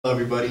Hello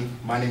everybody,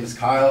 my name is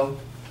Kyle,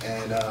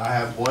 and I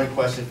have one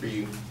question for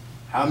you.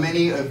 How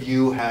many of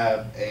you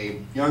have a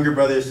younger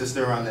brother or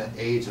sister around the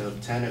age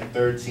of 10 or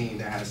 13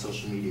 that has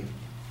social media?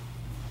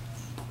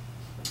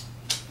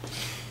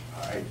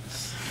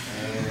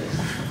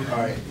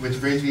 Alright,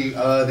 which brings me,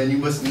 then you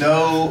must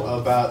know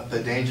about the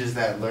dangers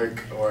that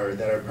lurk or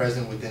that are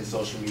present within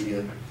social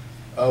media.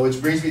 Which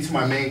brings me to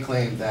my main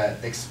claim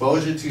that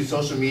exposure to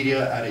social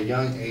media at a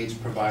young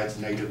age provides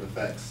negative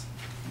effects.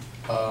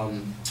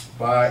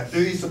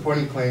 Through these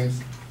supporting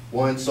claims,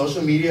 1,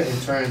 social media in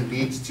turn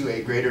leads to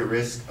a greater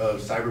risk of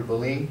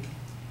cyberbullying.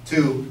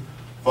 2,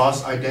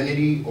 false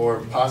identity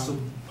or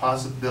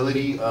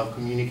possibility of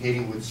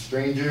communicating with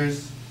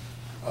strangers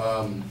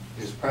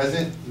is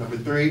present. Number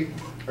 3,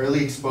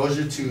 early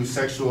exposure to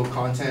sexual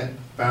content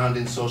found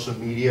in social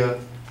media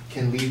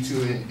can lead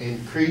to an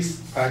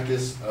increased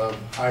practice of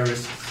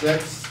high-risk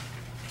sex.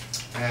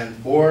 And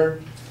 4,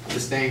 the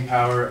staying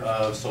power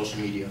of social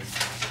media.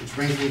 Which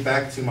brings me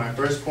back to my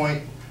first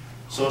point.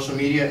 Social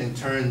media in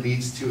turn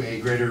leads to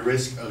a greater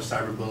risk of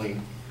cyberbullying.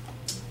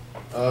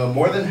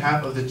 More than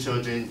half of the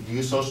children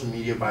use social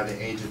media by the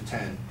age of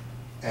 10.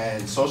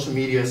 And social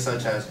media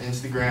such as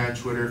Instagram,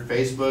 Twitter,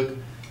 Facebook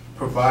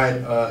provide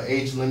an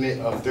age limit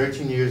of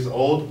 13 years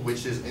old,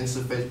 which is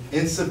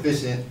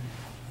insufficient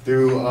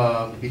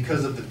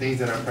because of the things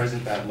that are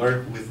present that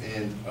lurk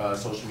within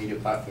social media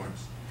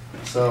platforms.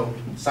 So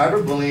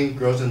cyberbullying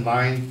grows in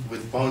line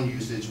with phone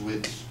usage,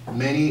 which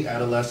many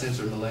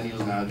adolescents or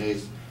millennials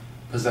nowadays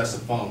possess a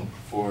phone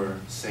for,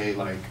 say,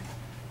 like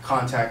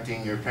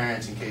contacting your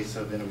parents in case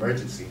of an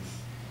emergency.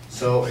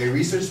 So a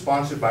research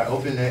sponsored by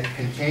OpenNet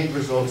contained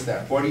results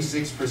that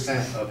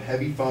 46% of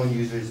heavy phone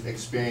users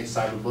experience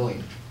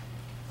cyberbullying.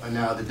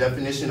 Now, the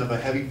definition of a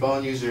heavy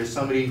phone user is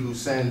somebody who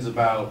sends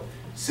about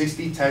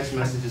 60 text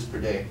messages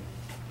per day.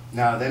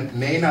 Now, that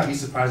may not be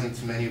surprising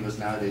to many of us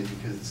nowadays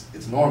because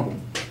it's normal.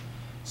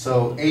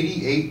 So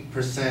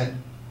 88%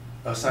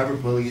 of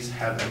cyberbullies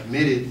have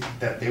admitted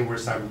that they were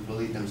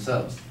cyberbullied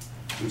themselves,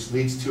 which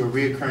leads to a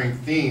reoccurring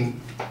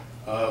theme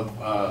of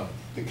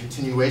the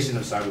continuation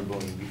of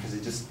cyberbullying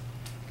because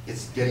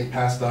it's getting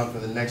passed on for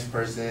the next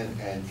person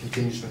and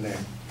continues from there.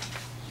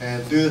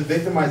 And through the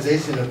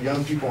victimization of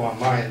young people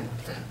online,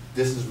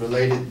 this is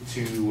related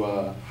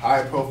to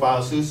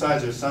high-profile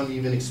suicides, or some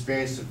even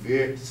experience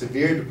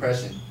severe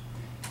depression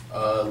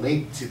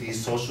linked to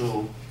these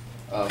social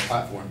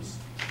platforms.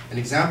 An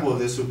example of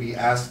this would be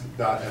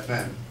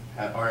Ask.fm.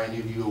 Are any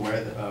of you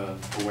aware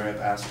of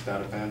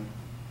Ask.fm?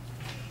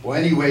 Well,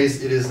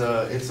 anyways,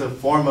 it's a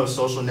form of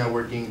social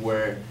networking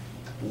where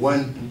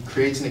one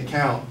creates an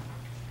account,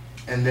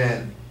 and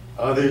then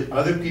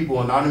other people,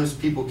 anonymous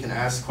people, can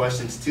ask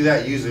questions to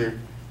that user.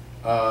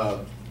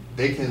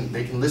 They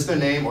can list their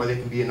name or they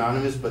can be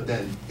anonymous, but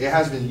then it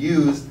has been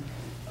used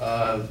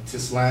to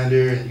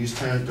slander and use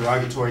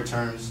derogatory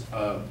terms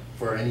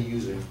for any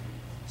user.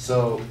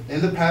 So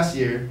in the past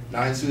year,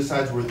 9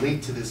 suicides were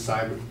linked to this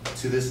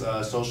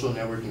social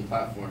networking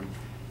platform.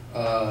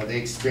 They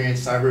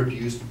experienced cyber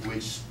abuse,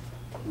 which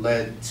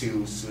led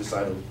to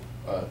suicidal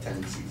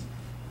tendencies.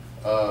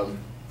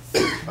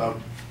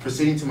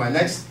 Proceeding to my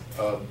next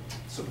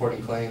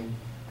supporting claim,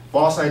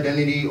 false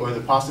identity or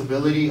the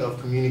possibility of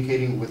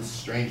communicating with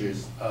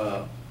strangers.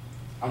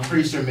 I'm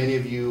pretty sure many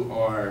of you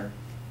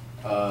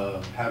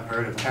have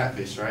heard of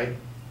Catfish, right?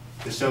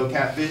 The show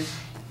Catfish?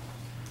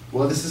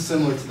 Well, this is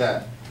similar to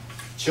that.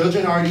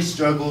 Children already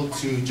struggle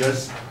to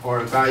judge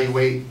or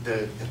evaluate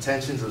the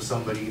intentions of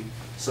somebody,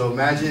 so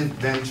imagine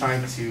them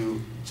trying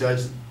to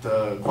judge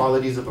the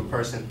qualities of a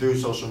person through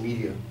social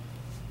media.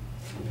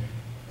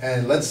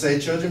 And let's say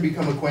children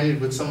become acquainted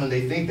with someone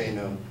they think they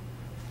know.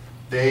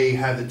 They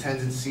have the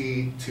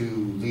tendency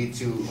to lead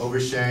to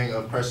oversharing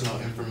of personal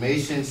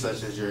information,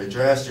 such as your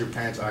address, your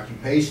parents'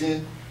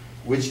 occupation,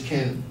 which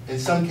can, in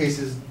some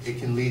cases, it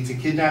can lead to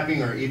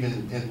kidnapping or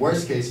even, in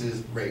worst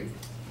cases, rape.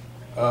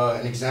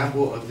 An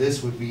example of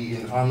this would be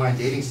in online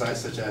dating sites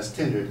such as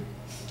Tinder.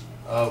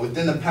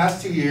 Within the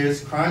past 2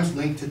 years, crimes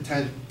linked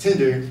to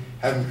Tinder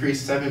have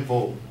increased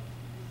 7-fold.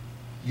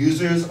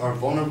 Users are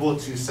vulnerable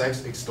to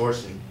sex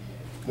extortion.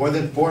 More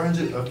than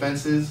 400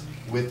 offenses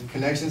with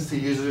connections to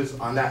users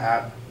on that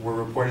app were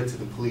reported to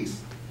the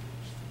police.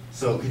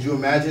 So could you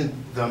imagine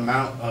the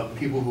amount of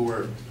people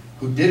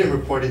who didn't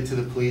report it to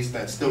the police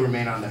that still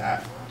remain on the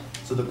app?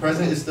 So the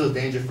present is still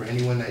danger for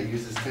anyone that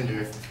uses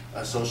Tinder,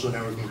 a social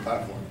networking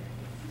platform.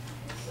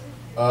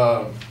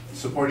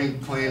 Supporting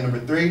claim number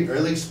 3,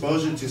 early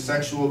exposure to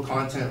sexual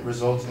content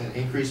results in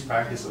increased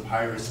practice of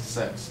high-risk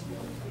sex.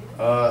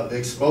 The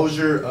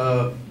exposure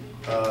of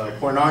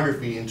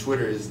pornography in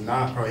Twitter is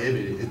not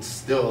prohibited, it's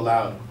still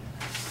allowed.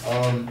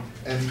 And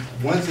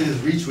once it is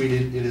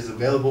retweeted, it is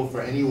available for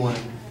anyone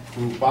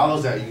who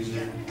follows that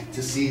user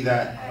to see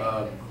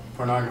that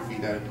pornography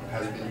that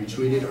has been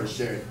retweeted or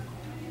shared.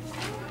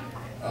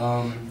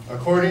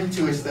 According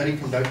to a study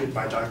conducted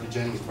by Dr.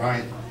 Jennings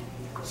Bryant,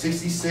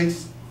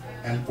 66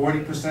 and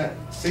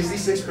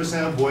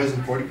 66% of boys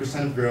and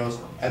 40% of girls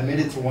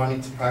admitted to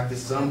wanting to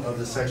practice some of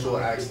the sexual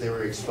acts they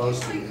were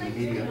exposed to in the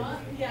media.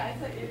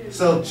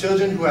 So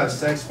children who have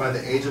sex by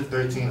the age of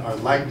 13 are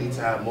likely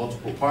to have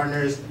multiple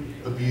partners,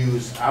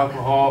 abuse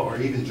alcohol, or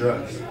even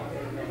drugs.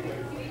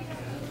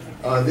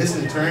 This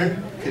in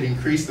turn could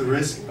increase the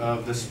risk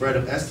of the spread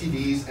of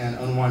STDs and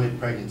unwanted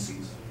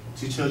pregnancies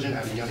to children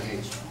at a young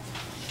age.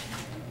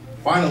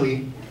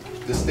 Finally,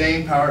 the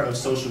staying power of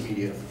social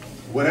media.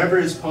 Whatever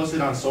is posted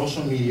on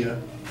social media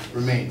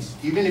remains.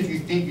 Even if you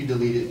think you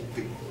deleted it,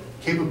 the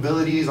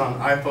capabilities on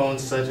iPhones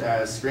such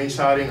as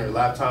screenshotting or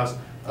laptops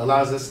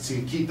allows us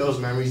to keep those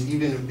memories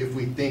even if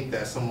we think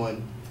that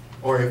someone,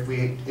 or if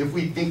we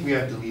think we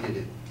have deleted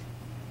it.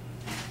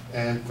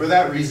 And for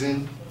that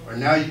reason, or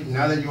now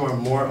that you are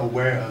more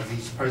aware of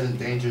these present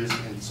dangers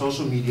in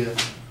social media,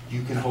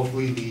 you can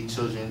hopefully lead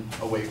children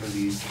away from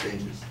these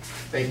dangers.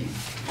 Thank you.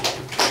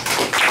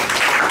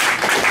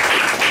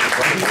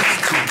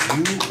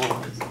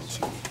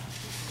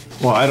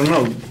 Well, I don't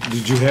know.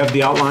 Did you have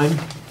the outline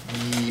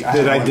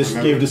that I just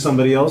gave to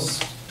somebody else?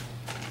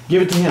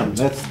 Give it to him.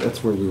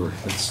 That's where we were.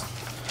 Let's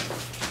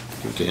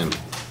give it to him.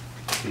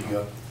 Here you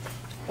go.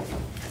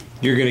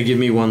 You're going to give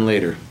me one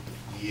later.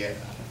 Yeah.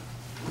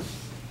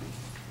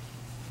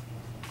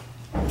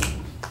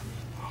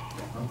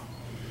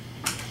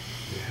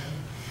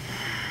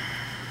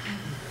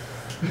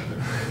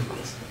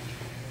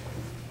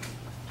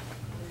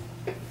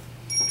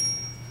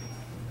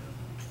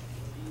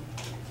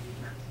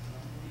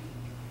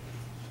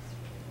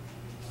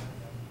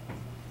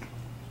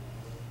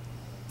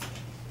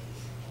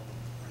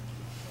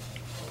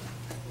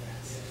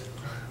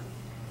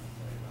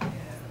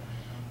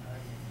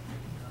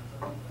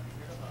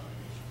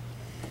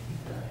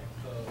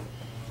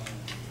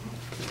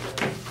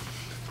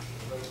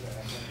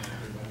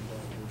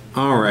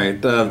 All right.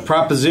 The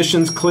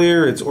proposition's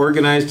clear. It's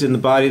organized in the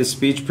body of the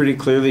speech pretty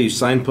clearly. You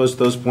signpost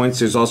those points.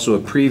 There's also a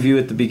preview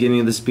at the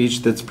beginning of the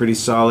speech that's pretty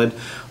solid.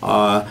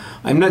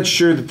 I'm not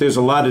sure that there's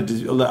a lot of...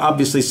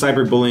 Obviously,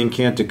 cyberbullying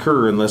can't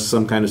occur unless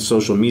some kind of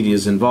social media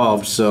is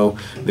involved, so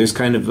there's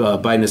kind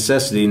of, by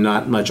necessity,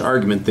 not much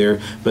argument there.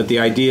 But the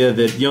idea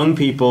that young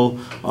people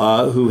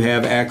who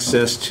have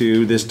access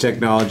to this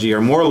technology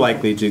are more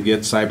likely to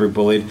get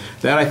cyberbullied,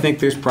 that I think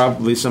there's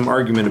probably some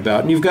argument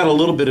about. And you've got a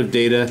little bit of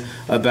data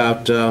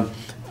about...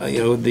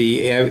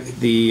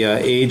 the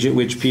age at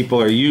which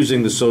people are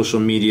using the social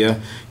media.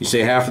 You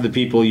say half of the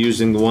people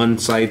using the one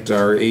site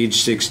are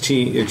age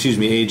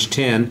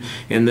 10,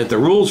 and that the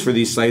rules for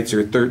these sites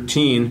are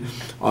 13.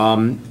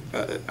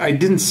 I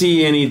didn't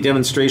see any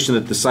demonstration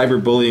that the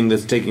cyberbullying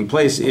that's taking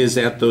place is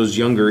at those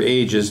younger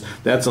ages.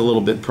 That's a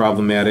little bit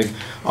problematic.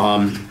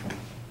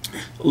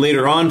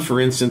 Later on, for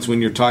instance,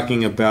 when you're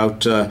talking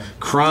about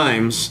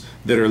crimes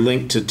that are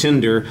linked to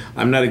Tinder,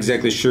 I'm not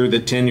exactly sure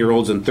that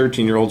 10-year-olds and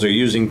 13-year-olds are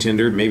using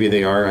Tinder. Maybe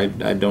they are. I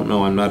don't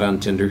know. I'm not on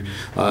Tinder.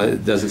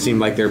 It doesn't seem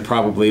like they're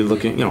probably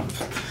looking,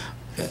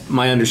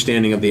 my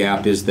understanding of the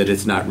app is that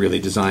it's not really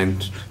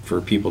designed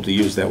for people to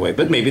use that way,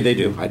 but maybe they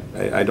do.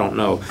 I don't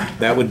know.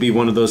 That would be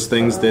one of those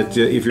things that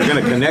if you're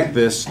going to connect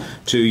this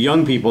to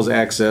young people's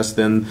access,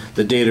 then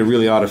the data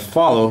really ought to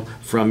follow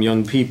from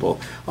young people.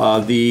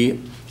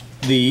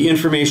 The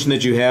information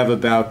that you have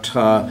about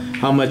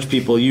how much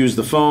people use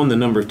the phone, the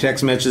number of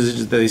text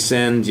messages that they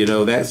send,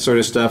 that sort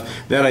of stuff,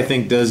 that I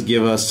think does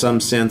give us some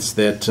sense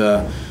that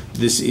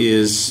this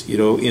is,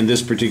 in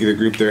this particular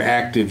group, they're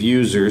active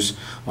users,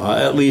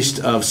 at least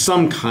of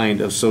some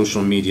kind of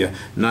social media,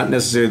 not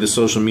necessarily the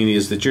social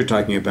medias that you're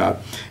talking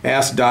about.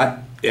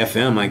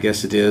 Ask.fm, I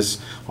guess it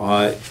is.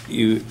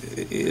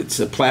 It's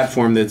a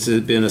platform that's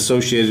been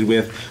associated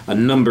with a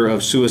number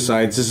of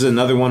suicides. This is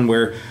another one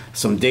where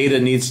some data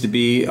needs to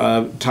be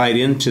tied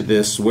into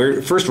this.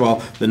 Where, first of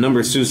all, the number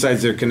of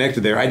suicides that are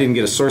connected there, I didn't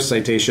get a source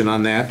citation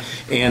on that,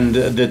 and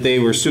that they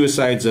were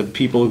suicides of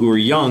people who were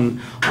young,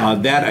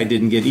 that I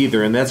didn't get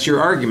either. And that's your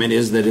argument,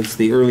 is that it's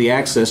the early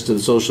access to the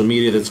social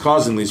media that's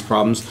causing these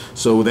problems.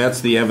 So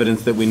that's the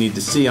evidence that we need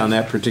to see on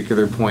that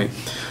particular point.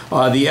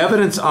 The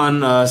evidence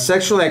on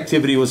sexual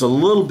activity was a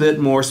little bit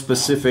more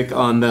specific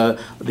on the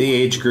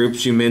age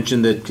groups. You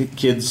mentioned that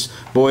kids,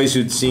 boys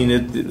who'd seen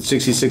it,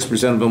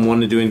 66% of them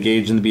wanted to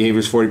engage in the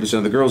behaviors, 40%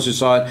 of the girls who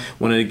saw it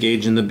wanted to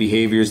engage in the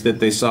behaviors that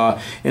they saw.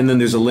 And then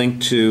there's a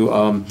link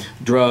to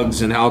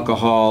drugs and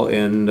alcohol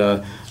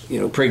and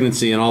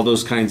pregnancy and all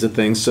those kinds of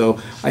things. So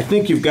I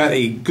think you've got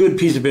a good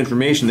piece of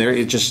information there.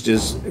 It just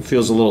it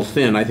feels a little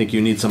thin. I think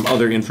you need some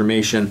other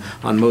information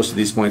on most of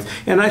these points.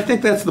 And I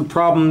think that's the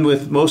problem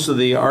with most of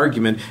the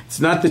argument. It's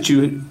not that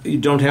you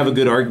don't have a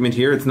good argument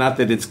here. It's not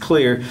that it's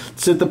clear.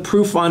 It's that the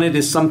proof on it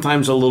is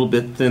sometimes a little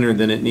bit thinner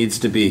than it needs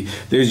to be.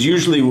 There's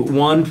usually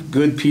one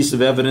good piece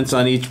of evidence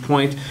on each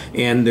point,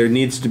 and there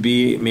needs to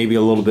be maybe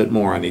a little bit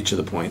more on each of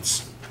the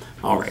points.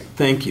 All right.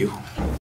 Thank you.